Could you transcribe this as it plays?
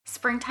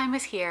Springtime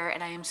is here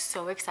and I am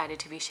so excited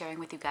to be sharing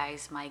with you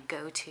guys my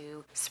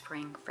go-to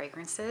spring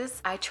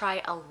fragrances. I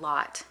try a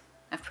lot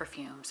of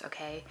perfumes,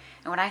 okay?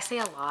 And when I say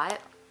a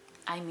lot,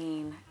 I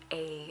mean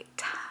a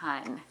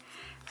ton.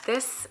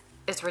 This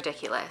is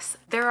ridiculous.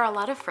 There are a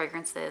lot of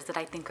fragrances that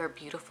I think are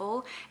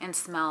beautiful and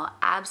smell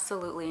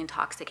absolutely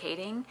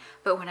intoxicating,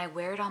 but when I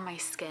wear it on my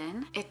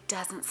skin, it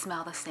doesn't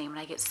smell the same and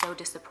I get so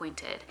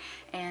disappointed.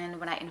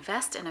 And when I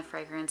invest in a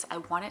fragrance, I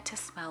want it to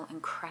smell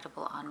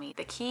incredible on me.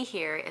 The key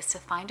here is to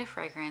find a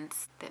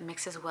fragrance that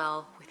mixes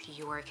well with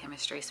your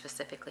chemistry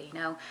specifically, you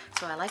know?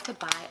 So I like to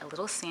buy a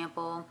little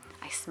sample,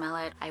 I smell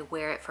it, I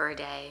wear it for a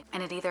day,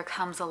 and it either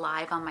comes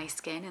alive on my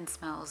skin and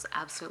smells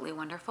absolutely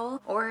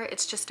wonderful, or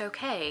it's just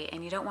okay,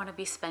 and you don't want to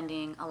be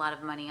spending a lot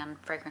of money on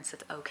fragrance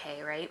that's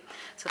okay, right?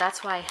 So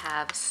that's why I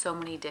have so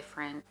many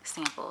different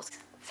samples.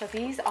 So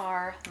these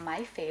are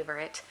my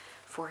favorite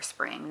for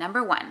spring.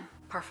 Number one,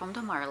 Parfum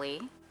de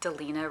Marly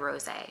Delina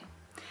Rosé.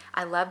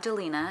 I love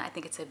Delina. I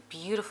think it's a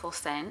beautiful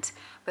scent,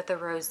 but the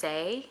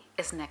rosé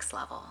is next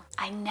level.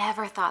 I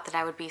never thought that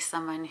I would be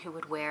someone who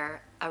would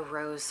wear a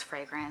rose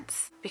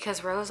fragrance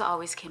because rose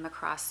always came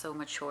across so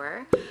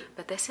mature,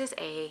 but this is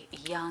a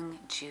young,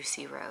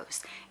 juicy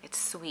rose. It's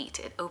sweet.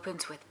 It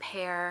opens with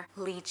pear,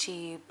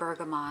 lychee,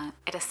 bergamot.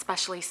 It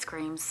especially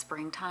screams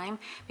springtime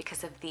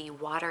because of the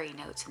watery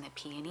notes in the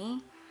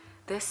peony.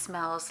 This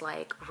smells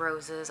like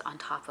roses on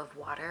top of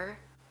water,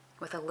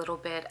 with a little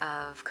bit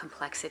of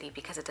complexity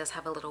because it does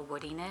have a little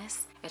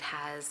woodiness. It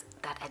has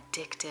that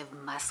addictive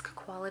musk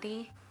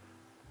quality.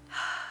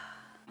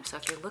 So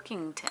if you're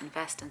looking to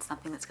invest in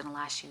something that's gonna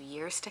last you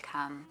years to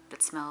come,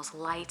 that smells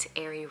light,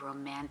 airy,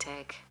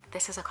 romantic,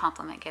 this is a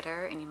compliment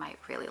getter and you might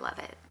really love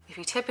it. If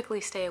you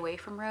typically stay away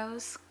from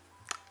rose,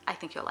 I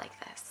think you'll like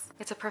this.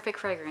 It's a perfect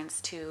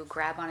fragrance to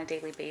grab on a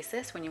daily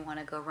basis when you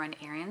wanna go run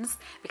errands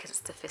because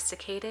it's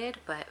sophisticated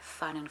but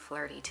fun and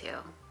flirty too.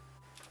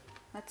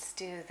 Let's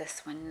do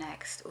this one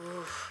next.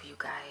 Ooh, you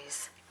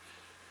guys.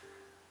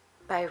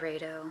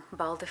 Byredo,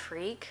 Bal de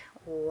Freak.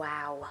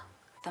 Wow.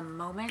 The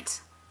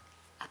moment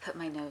I put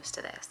my nose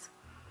to this,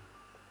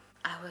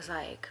 I was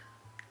like,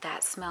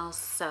 that smells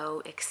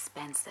so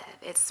expensive.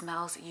 It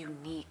smells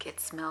unique. It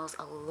smells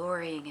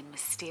alluring and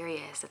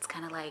mysterious. It's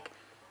kind of like,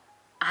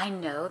 I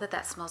know that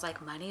that smells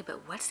like money,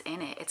 but what's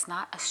in it? It's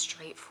not a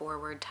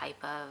straightforward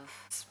type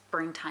of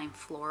springtime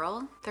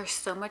floral. There's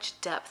so much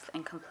depth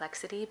and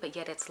complexity, but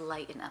yet it's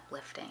light and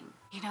uplifting.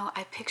 You know,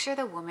 I picture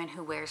the woman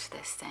who wears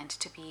this scent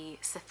to be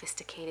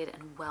sophisticated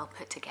and well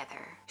put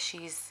together.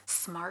 She's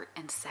smart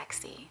and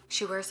sexy.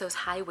 She wears those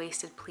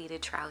high-waisted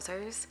pleated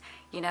trousers,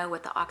 you know,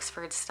 with the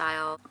Oxford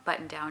style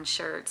button-down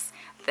shirts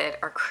that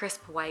are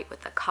crisp white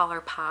with the collar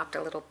popped,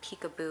 a little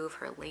peekaboo of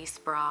her lace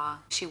bra.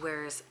 She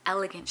wears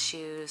elegant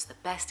shoes, the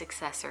best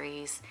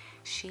accessories.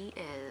 She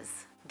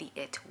is the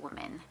it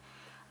woman.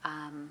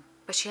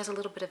 But she has a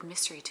little bit of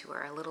mystery to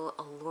her, a little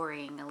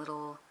alluring, a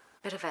little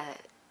bit of a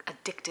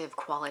addictive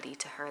quality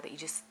to her that you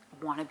just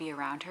want to be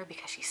around her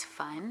because she's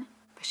fun,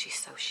 but she's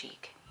so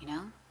chic, you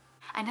know?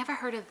 I never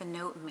heard of the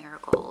note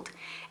marigold,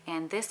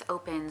 and this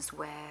opens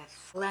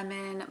with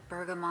lemon,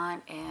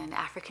 bergamot, and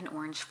African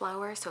orange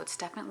flower, so it's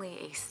definitely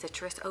a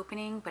citrus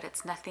opening, but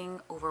it's nothing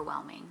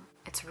overwhelming.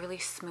 It's really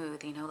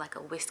smooth, you know, like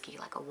a whiskey,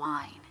 like a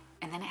wine.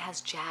 And then it has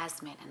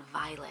jasmine and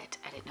violet.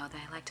 I didn't know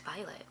that I liked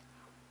violet.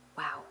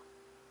 Wow.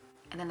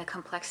 And then the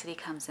complexity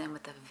comes in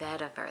with the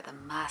vetiver, the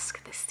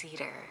musk, the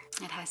cedar.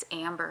 It has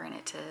amber in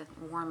it to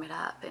warm it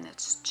up, and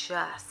it's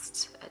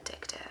just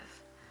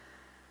addictive.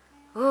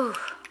 Ooh.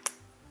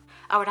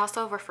 I would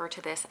also refer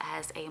to this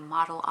as a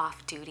model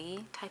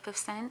off-duty type of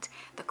scent.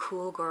 The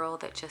cool girl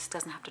that just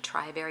doesn't have to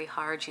try very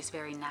hard. She's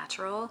very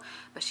natural,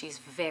 but she's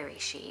very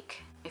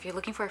chic. If you're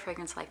looking for a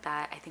fragrance like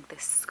that, I think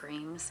this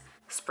screams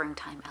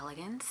springtime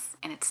elegance,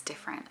 and it's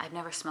different. I've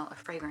never smelled a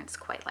fragrance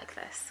quite like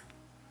this.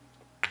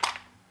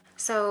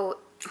 So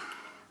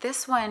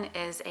this one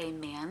is a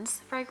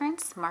man's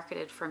fragrance,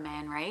 marketed for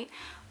men, right?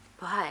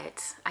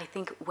 But I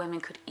think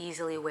women could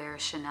easily wear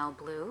Chanel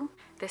Blue.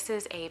 This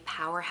is a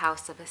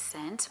powerhouse of a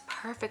scent,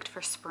 perfect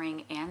for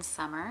spring and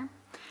summer.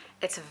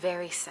 It's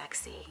very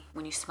sexy.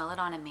 When you smell it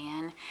on a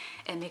man,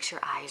 it makes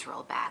your eyes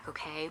roll back,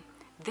 okay?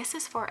 This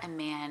is for a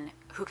man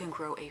who can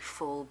grow a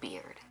full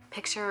beard.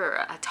 Picture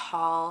a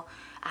tall,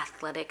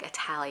 athletic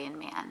Italian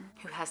man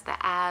who has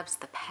the abs,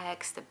 the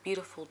pecs, the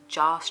beautiful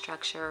jaw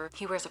structure.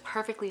 He wears a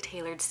perfectly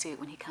tailored suit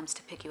when he comes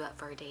to pick you up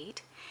for a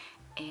date.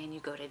 And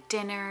you go to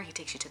dinner, he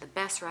takes you to the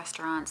best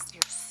restaurants.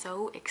 You're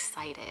so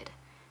excited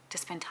to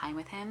spend time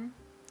with him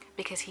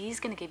because he's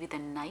gonna give you the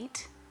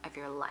night of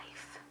your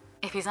life.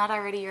 If he's not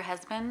already your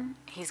husband,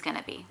 he's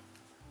gonna be,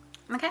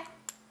 okay?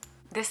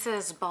 This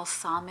is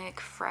balsamic,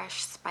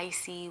 fresh,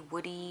 spicy,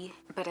 woody,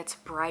 but it's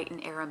bright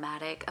and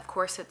aromatic. Of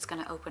course, it's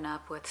gonna open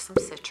up with some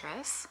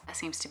citrus. That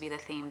seems to be the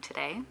theme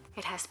today.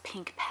 It has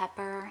pink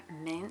pepper,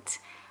 mint,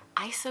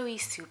 isoe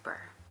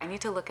super. I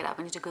need to look it up.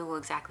 I need to Google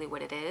exactly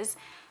what it is,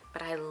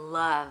 but I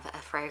love a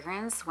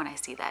fragrance when I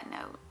see that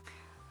note.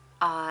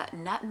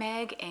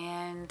 Nutmeg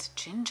and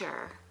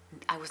ginger.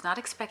 I was not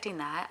expecting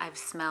that. I've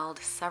smelled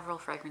several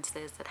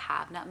fragrances that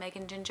have nutmeg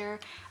and ginger.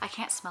 I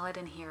can't smell it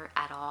in here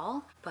at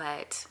all,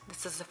 but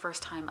this is the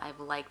first time I've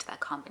liked that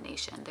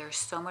combination. There's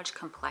so much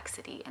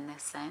complexity in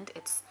this scent.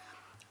 It's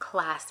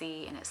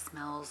classy and it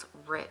smells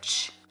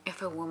rich.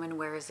 If a woman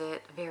wears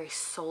it, very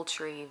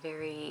sultry,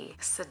 very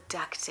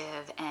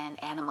seductive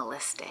and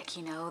animalistic.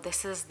 You know,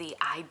 this is the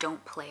I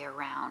don't play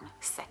around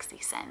sexy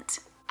scent.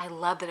 I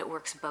love that it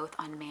works both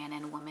on man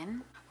and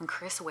woman. When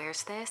Chris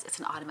wears this, it's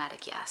an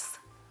automatic yes.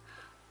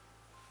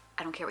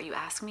 I don't care what you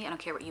ask me, I don't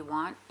care what you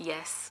want.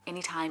 Yes,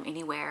 anytime,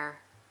 anywhere,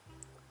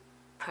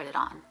 put it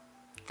on,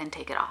 then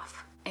take it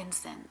off.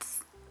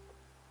 Incense,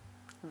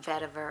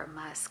 vetiver,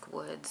 musk,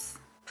 woods,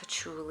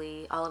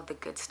 patchouli, all of the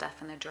good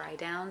stuff in the dry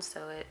down,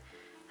 so it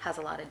has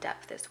a lot of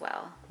depth as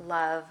well.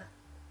 Love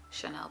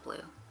Chanel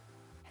Blue.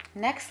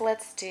 Next,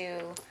 let's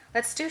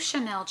do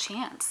Chanel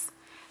Chance.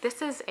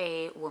 This is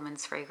a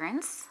woman's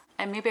fragrance,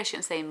 and maybe I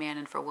shouldn't say man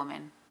and for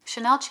woman.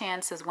 Chanel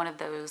Chance is one of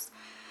those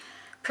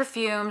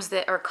perfumes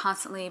that are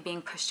constantly being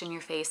pushed in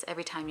your face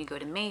every time you go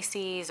to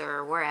Macy's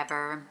or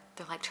wherever.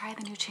 They're like, try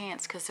the new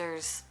Chance because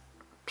there's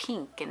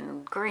pink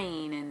and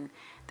green, and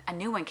a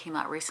new one came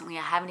out recently.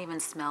 I haven't even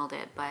smelled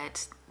it,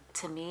 but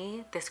to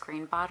me, this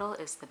green bottle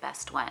is the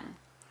best one.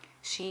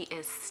 She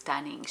is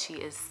stunning. She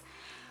is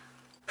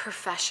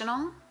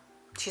professional.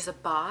 She's a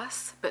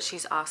boss, but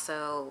she's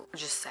also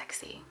just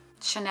sexy.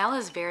 Chanel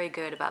is very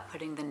good about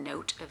putting the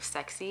note of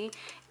sexy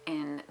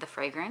in the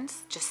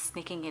fragrance, just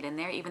sneaking it in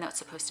there, even though it's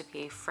supposed to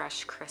be a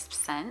fresh, crisp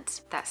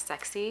scent. That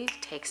sexy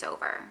takes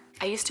over.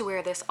 I used to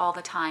wear this all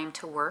the time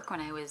to work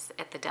when I was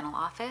at the dental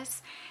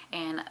office,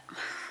 and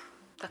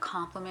the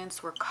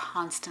compliments were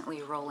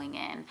constantly rolling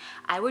in.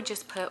 I would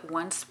just put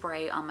one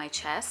spray on my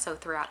chest, so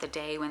throughout the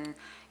day when,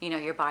 you know,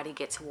 your body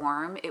gets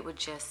warm, it would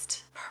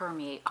just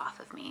permeate off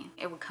of me.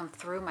 It would come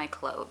through my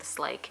clothes.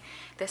 Like,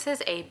 this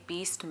is a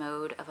beast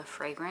mode of a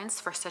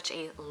fragrance for such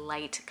a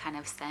light kind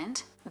of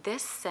scent.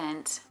 This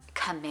scent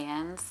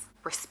commands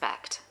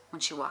respect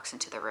when she walks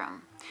into the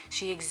room.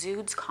 She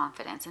exudes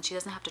confidence, and she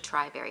doesn't have to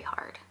try very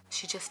hard.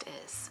 She just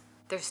is.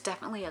 There's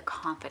definitely a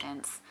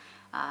confidence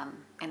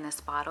in this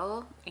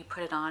bottle. You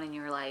put it on and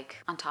you're like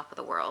on top of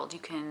the world. You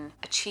can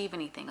achieve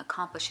anything,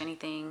 accomplish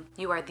anything.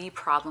 You are the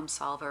problem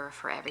solver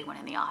for everyone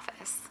in the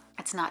office.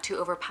 It's not too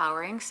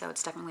overpowering, so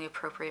it's definitely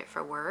appropriate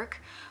for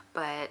work.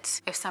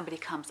 But if somebody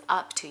comes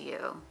up to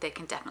you, they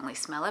can definitely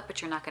smell it,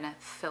 but you're not gonna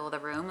fill the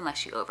room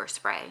unless you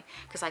overspray.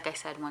 Because like I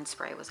said, one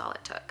spray was all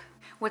it took.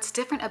 What's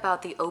different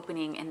about the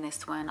opening in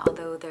this one,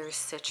 although there's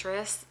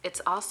citrus,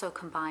 it's also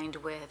combined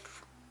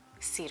with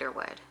cedar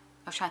wood.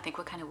 I was trying to think,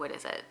 what kind of wood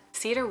is it?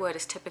 Cedar wood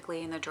is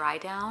typically in the dry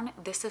down.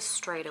 This is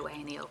straight away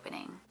in the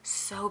opening.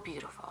 So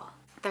beautiful.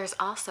 There's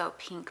also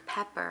pink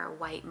pepper,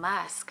 white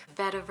musk,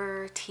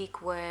 vetiver,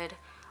 teak wood,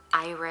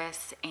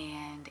 iris,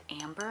 and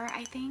amber,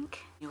 I think.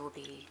 You will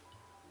be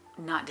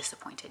not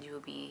disappointed. You will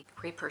be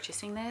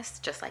repurchasing this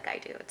just like I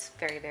do. It's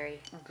very,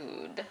 very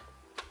good.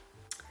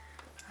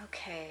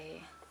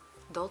 Okay,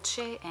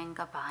 Dolce &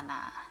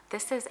 Gabbana.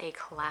 This is a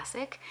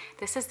classic.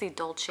 This is the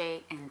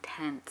Dolce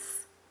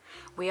Intense.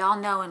 We all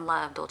know and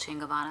love Dolce &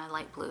 Gabbana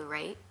light blue,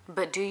 right?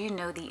 But do you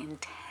know the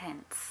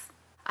Intense?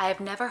 I have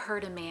never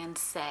heard a man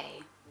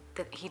say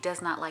that he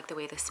does not like the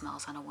way this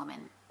smells on a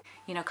woman.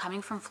 You know,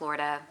 coming from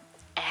Florida,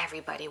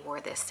 everybody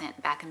wore this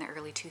scent back in the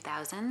early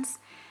 2000s,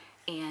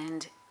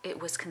 and it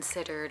was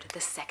considered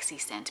the sexy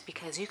scent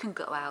because you can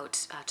go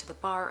out to the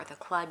bar or the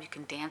club, you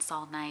can dance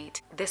all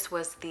night. This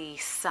was the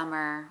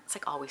summer, it's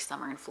like always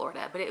summer in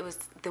Florida, but it was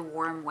the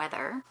warm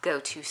weather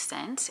go-to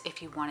scent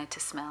if you wanted to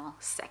smell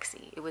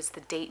sexy. It was the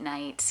date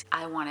night,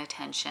 I want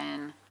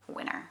attention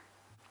winner.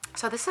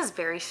 So this is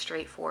very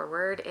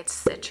straightforward. It's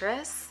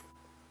citrus,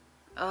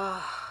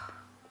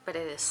 but it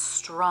is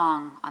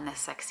strong on the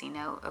sexy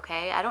note,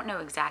 okay? I don't know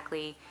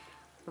exactly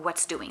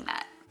what's doing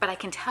that, but I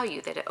can tell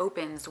you that it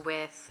opens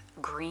with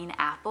green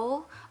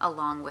apple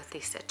along with the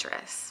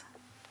citrus.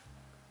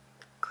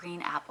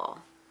 Green apple.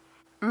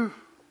 And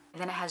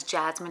then it has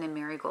jasmine and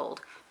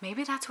marigold.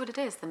 Maybe that's what it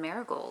is, the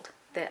marigold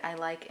that I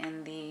like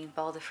in the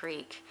Bal de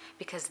Freak,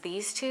 because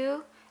these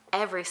two,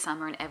 every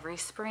summer and every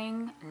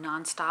spring,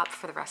 nonstop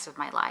for the rest of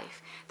my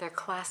life. They're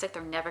classic,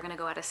 they're never gonna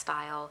go out of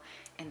style,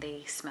 and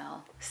they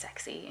smell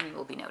sexy, and you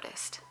will be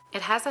noticed.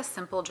 It has a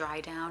simple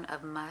dry down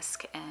of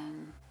musk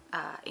and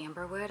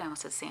amberwood. I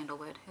almost said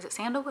sandalwood. Is it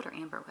sandalwood or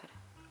amberwood?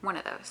 One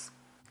of those.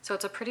 So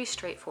it's a pretty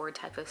straightforward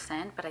type of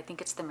scent, but I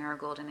think it's the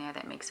marigold in there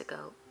that makes it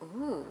go,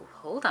 ooh,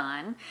 hold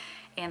on.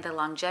 And the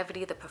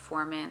longevity, the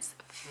performance,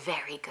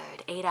 very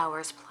good. 8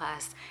 hours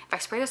plus. If I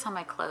spray this on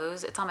my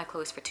clothes, it's on my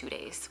clothes for 2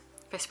 days.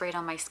 If I spray it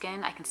on my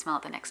skin, I can smell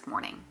it the next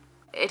morning.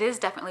 It is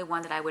definitely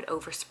one that I would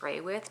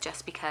overspray with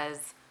just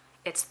because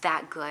it's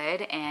that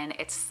good and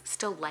it's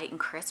still light and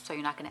crisp, so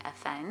you're not gonna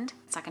offend.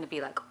 It's not gonna be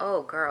like,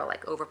 oh girl,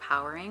 like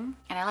overpowering.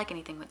 And I like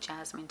anything with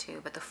jasmine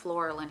too, but the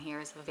floral in here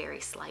is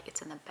very slight.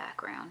 It's in the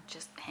background,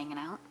 just hanging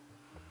out.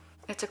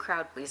 It's a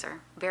crowd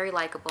pleaser, very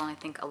likable, and I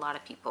think a lot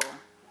of people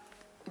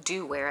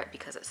do wear it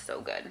because it's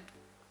so good.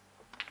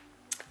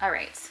 All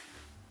right,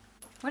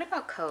 what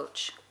about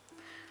Coach?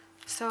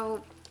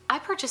 So I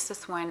purchased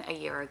this one a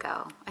year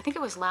ago. I think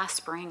it was last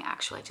spring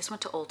actually. I just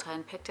went to Ulta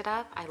and picked it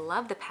up. I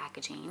love the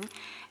packaging.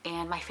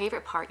 And my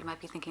favorite part, you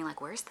might be thinking like,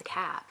 where's the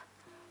cap?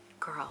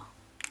 Girl,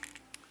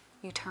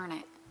 you turn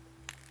it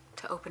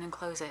to open and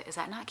close it. Is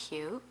that not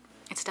cute?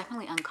 It's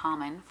definitely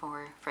uncommon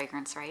for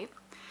fragrance, right?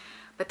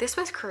 But this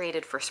was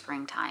created for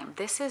springtime.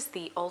 This is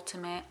the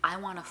ultimate, I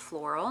want a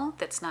floral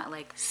that's not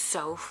like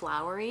so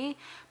flowery,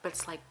 but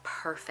it's like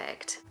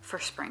perfect for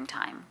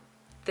springtime.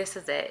 This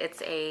is it.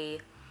 It's a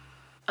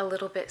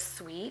little bit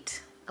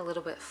sweet, a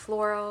little bit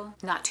floral,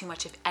 not too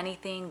much of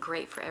anything,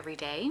 great for every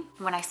day.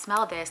 When I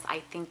smell this,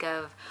 I think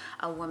of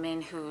a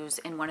woman who's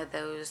in one of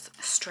those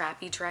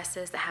strappy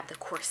dresses that have the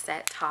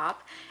corset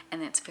top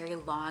and it's very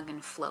long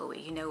and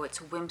flowy. You know,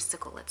 it's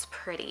whimsical, it's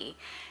pretty.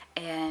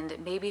 And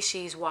maybe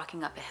she's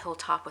walking up a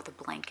hilltop with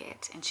a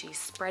blanket and she's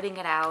spreading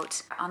it out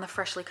on the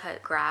freshly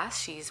cut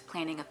grass. She's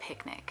planning a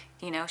picnic.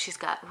 You know, she's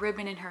got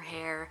ribbon in her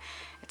hair.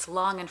 It's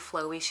long and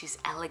flowy. She's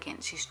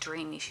elegant. She's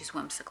dreamy. She's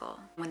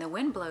whimsical. When the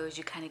wind blows,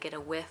 you kind of get a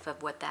whiff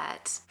of what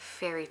that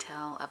fairy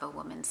tale of a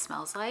woman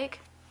smells like.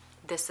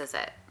 This is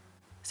it.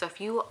 So if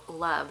you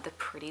love the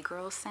pretty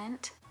girl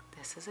scent,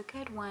 this is a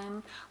good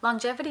one.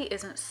 Longevity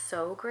isn't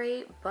so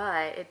great,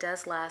 but it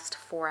does last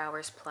 4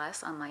 hours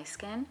plus on my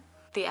skin.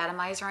 The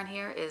atomizer on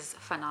here is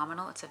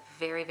phenomenal. It's a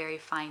very, very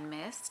fine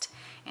mist.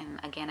 And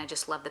again, I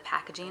just love the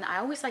packaging. I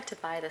always like to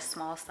buy the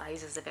small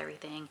sizes of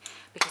everything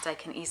because I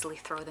can easily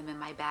throw them in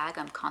my bag.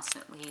 I'm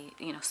constantly,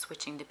 you know,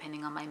 switching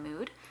depending on my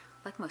mood,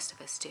 like most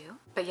of us do.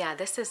 But yeah,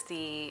 this is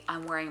the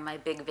I'm wearing my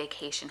big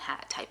vacation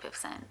hat type of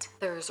scent.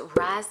 There's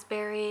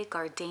raspberry,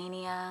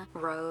 gardenia,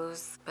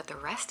 rose, but the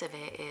rest of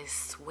it is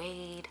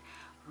suede,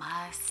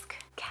 musk,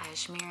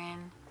 cashmere.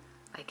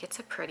 Like, it's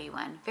a pretty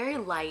one. Very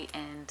light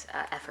and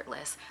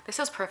effortless. This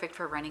is perfect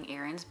for running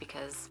errands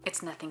because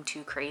it's nothing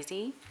too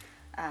crazy.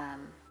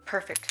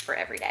 Perfect for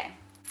every day.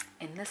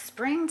 In the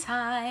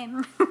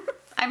springtime.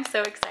 I'm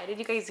so excited.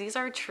 You guys, these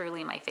are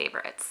truly my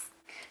favorites.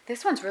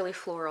 This one's really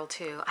floral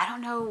too. I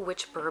don't know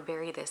which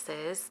Burberry this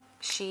is.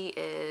 She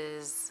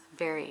is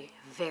very,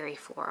 very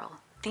floral.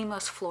 The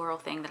most floral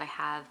thing that I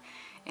have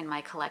in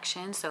my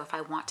collection. So if I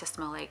want to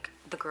smell like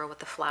the girl with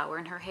the flower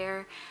in her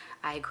hair,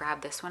 I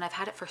grab this one. I've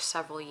had it for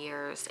several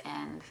years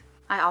and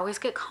I always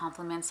get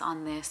compliments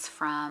on this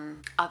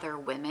from other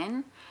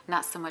women,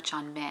 not so much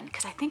on men,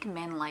 because I think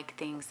men like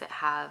things that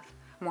have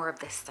more of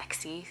the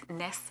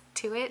sexiness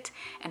to it,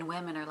 and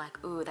women are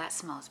like, ooh, that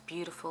smells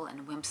beautiful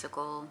and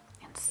whimsical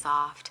and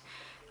soft.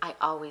 I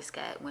always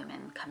get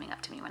women coming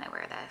up to me when I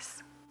wear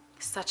this.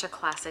 Such a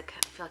classic.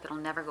 I feel like it'll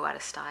never go out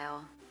of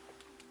style.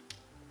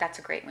 That's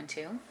a great one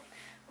too.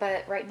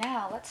 But right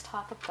now, let's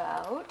talk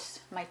about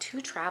my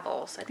 2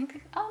 travels. I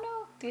think, oh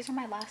no, these are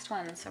my last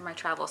ones of my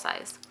travel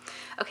size.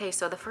 Okay,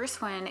 so the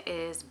first one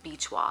is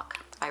Beach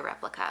Walk by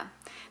Replica.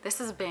 This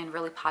has been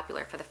really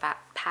popular for the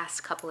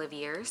past couple of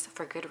years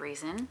for good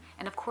reason.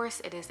 And of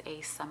course, it is a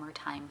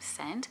summertime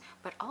scent,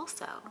 but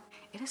also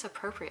it is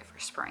appropriate for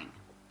spring.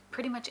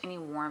 Pretty much any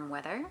warm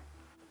weather.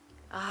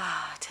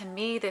 To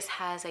me, this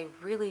has a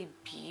really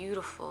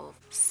beautiful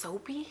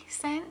soapy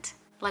scent.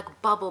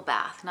 Like bubble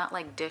bath, not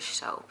like dish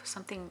soap.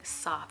 Something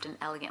soft and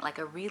elegant, like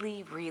a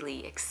really,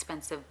 really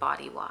expensive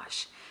body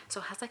wash. So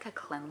it has like a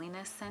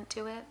cleanliness scent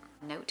to it,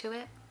 note to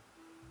it.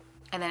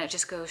 And then it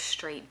just goes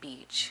straight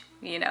beach,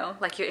 you know?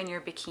 Like you're in your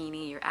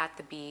bikini, you're at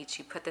the beach,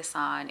 you put this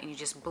on and you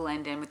just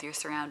blend in with your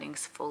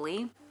surroundings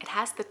fully. It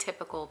has the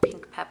typical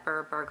pink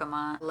pepper,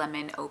 bergamot,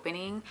 lemon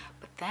opening,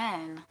 but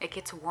then it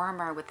gets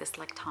warmer with this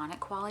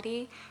lactonic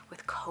quality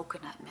with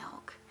coconut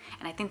milk.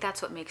 And I think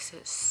that's what makes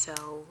it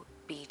so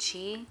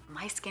beachy.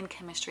 My skin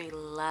chemistry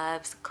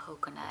loves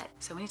coconut.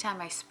 So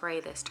anytime I spray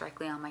this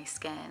directly on my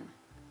skin,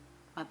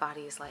 my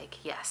body is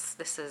like, yes,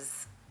 this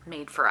is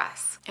made for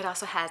us. It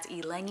also has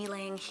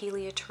ylang-ylang,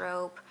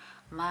 heliotrope,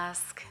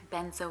 musk,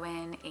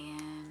 benzoin,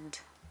 and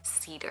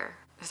cedar.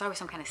 There's always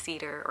some kind of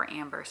cedar or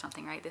amber or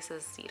something, right? This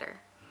is cedar.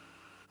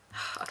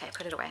 Okay,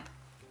 put it away.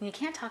 You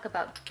can't talk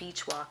about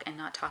Beach Walk and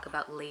not talk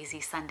about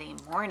Lazy Sunday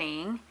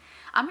Morning.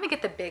 I'm gonna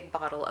get the big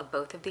bottle of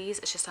both of these.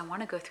 It's just I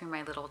wanna go through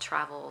my little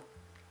travel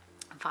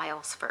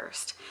vials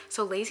first.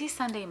 So Lazy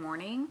Sunday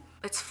Morning,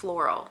 it's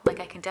floral. Like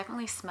I can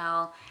definitely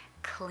smell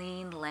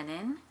clean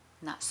linen,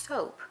 not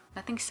soap,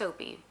 nothing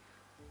soapy,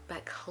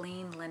 but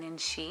clean linen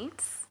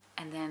sheets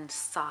and then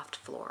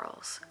soft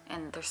florals.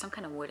 And there's some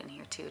kind of wood in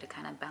here too to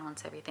kind of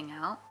balance everything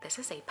out. This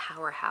is a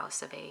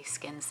powerhouse of a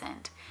skin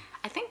scent.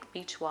 I think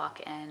Beach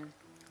Walk and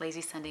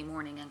Lazy Sunday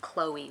Morning and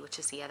Chloe, which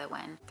is the other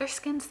one, they're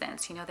skin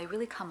scents, you know, they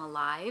really come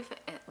alive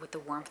with the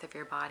warmth of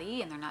your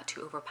body and they're not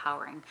too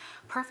overpowering.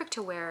 Perfect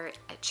to wear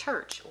at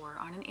church or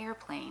on an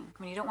airplane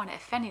when you don't want to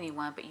offend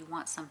anyone, but you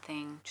want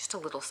something, just a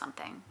little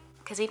something.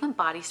 Because even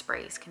body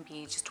sprays can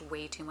be just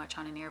way too much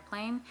on an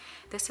airplane.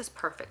 This is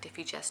perfect if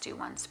you just do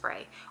one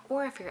spray.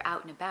 Or if you're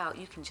out and about,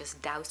 you can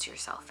just douse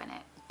yourself in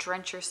it.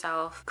 Drench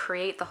yourself,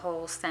 create the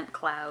whole scent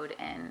cloud,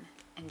 and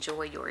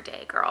enjoy your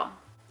day, girl.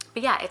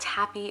 But yeah, it's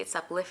happy, it's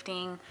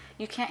uplifting.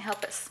 You can't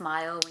help but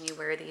smile when you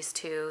wear these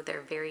two.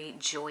 They're very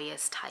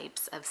joyous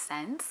types of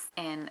scents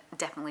and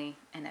definitely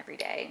an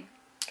everyday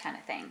kind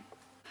of thing.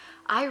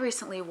 I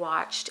recently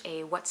watched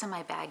a What's in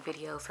My Bag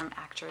video from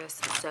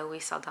actress Zoe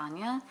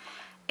Saldana,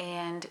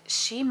 and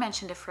she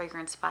mentioned a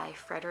fragrance by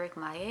Frederic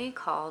Malle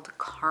called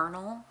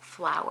Carnal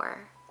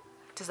Flower.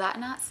 Does that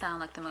not sound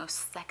like the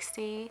most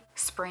sexy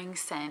spring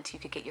scent you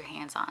could get your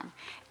hands on?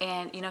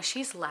 And you know,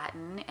 she's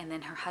Latin and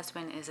then her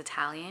husband is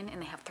Italian, and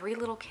they have 3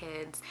 little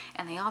kids,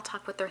 and they all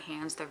talk with their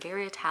hands. They're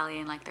very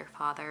Italian like their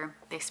father.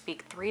 They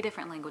speak 3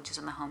 different languages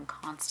in the home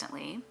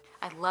constantly.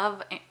 I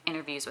love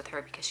interviews with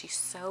her because she's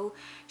so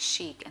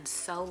chic and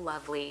so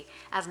lovely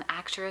as an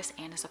actress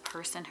and as a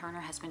person. Her and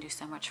her husband do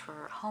so much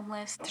for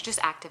homeless. They're just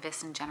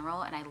activists in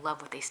general, and I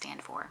love what they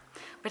stand for.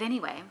 But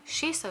anyway,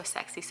 she's so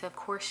sexy, so of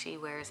course she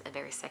wears a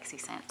very sexy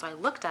scent. So I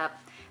looked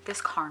up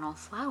this Carnal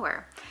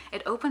Flower.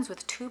 It opens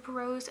with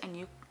tuberose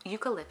and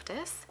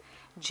eucalyptus,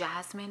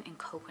 jasmine, and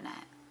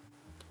coconut.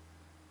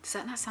 Does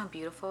that not sound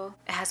beautiful?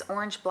 It has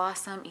orange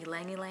blossom,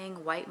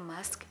 ylang-ylang, white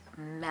musk,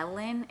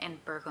 melon,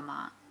 and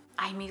bergamot.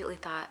 I immediately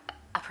thought,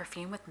 a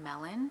perfume with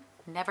melon?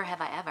 Never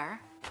have I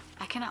ever.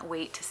 I cannot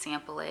wait to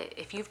sample it.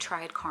 If you've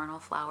tried Carnal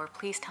Flower,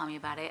 please tell me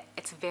about it.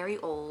 It's very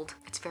old.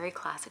 It's very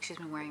classic. She's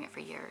been wearing it for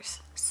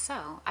years.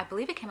 So I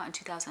believe it came out in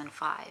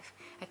 2005.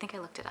 I think I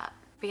looked it up.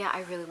 But yeah,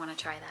 I really want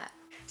to try that.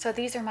 So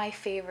these are my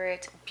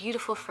favorite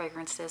beautiful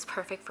fragrances,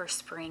 perfect for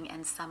spring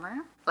and summer.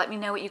 Let me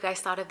know what you guys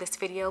thought of this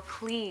video.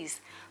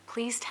 Please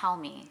tell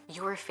me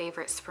your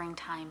favorite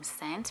springtime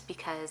scent,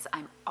 because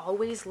I'm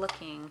always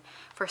looking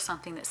for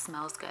something that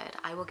smells good.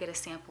 I will get a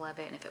sample of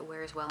it, and if it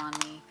wears well on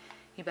me,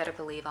 you better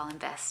believe I'll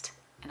invest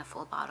in a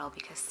full bottle,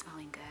 because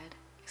smelling good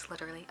is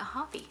literally a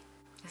hobby,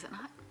 is it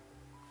not?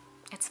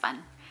 It's fun.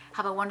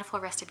 Have a wonderful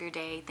rest of your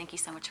day. Thank you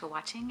so much for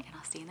watching, and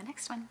I'll see you in the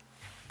next one.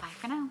 Bye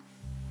for now.